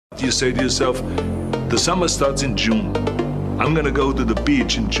you say to yourself, the summer starts in June. I'm gonna go to the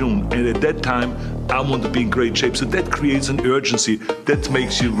beach in June, and at that time, I want to be in great shape. So that creates an urgency that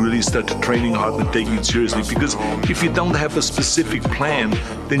makes you really start training hard and taking it seriously. Because if you don't have a specific plan,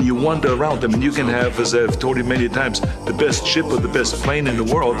 then you wander around. I mean, you can have, as I've told you many times, the best ship or the best plane in the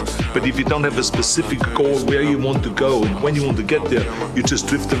world, but if you don't have a specific goal where you want to go and when you want to get there, you just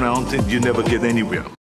drift around and you never get anywhere.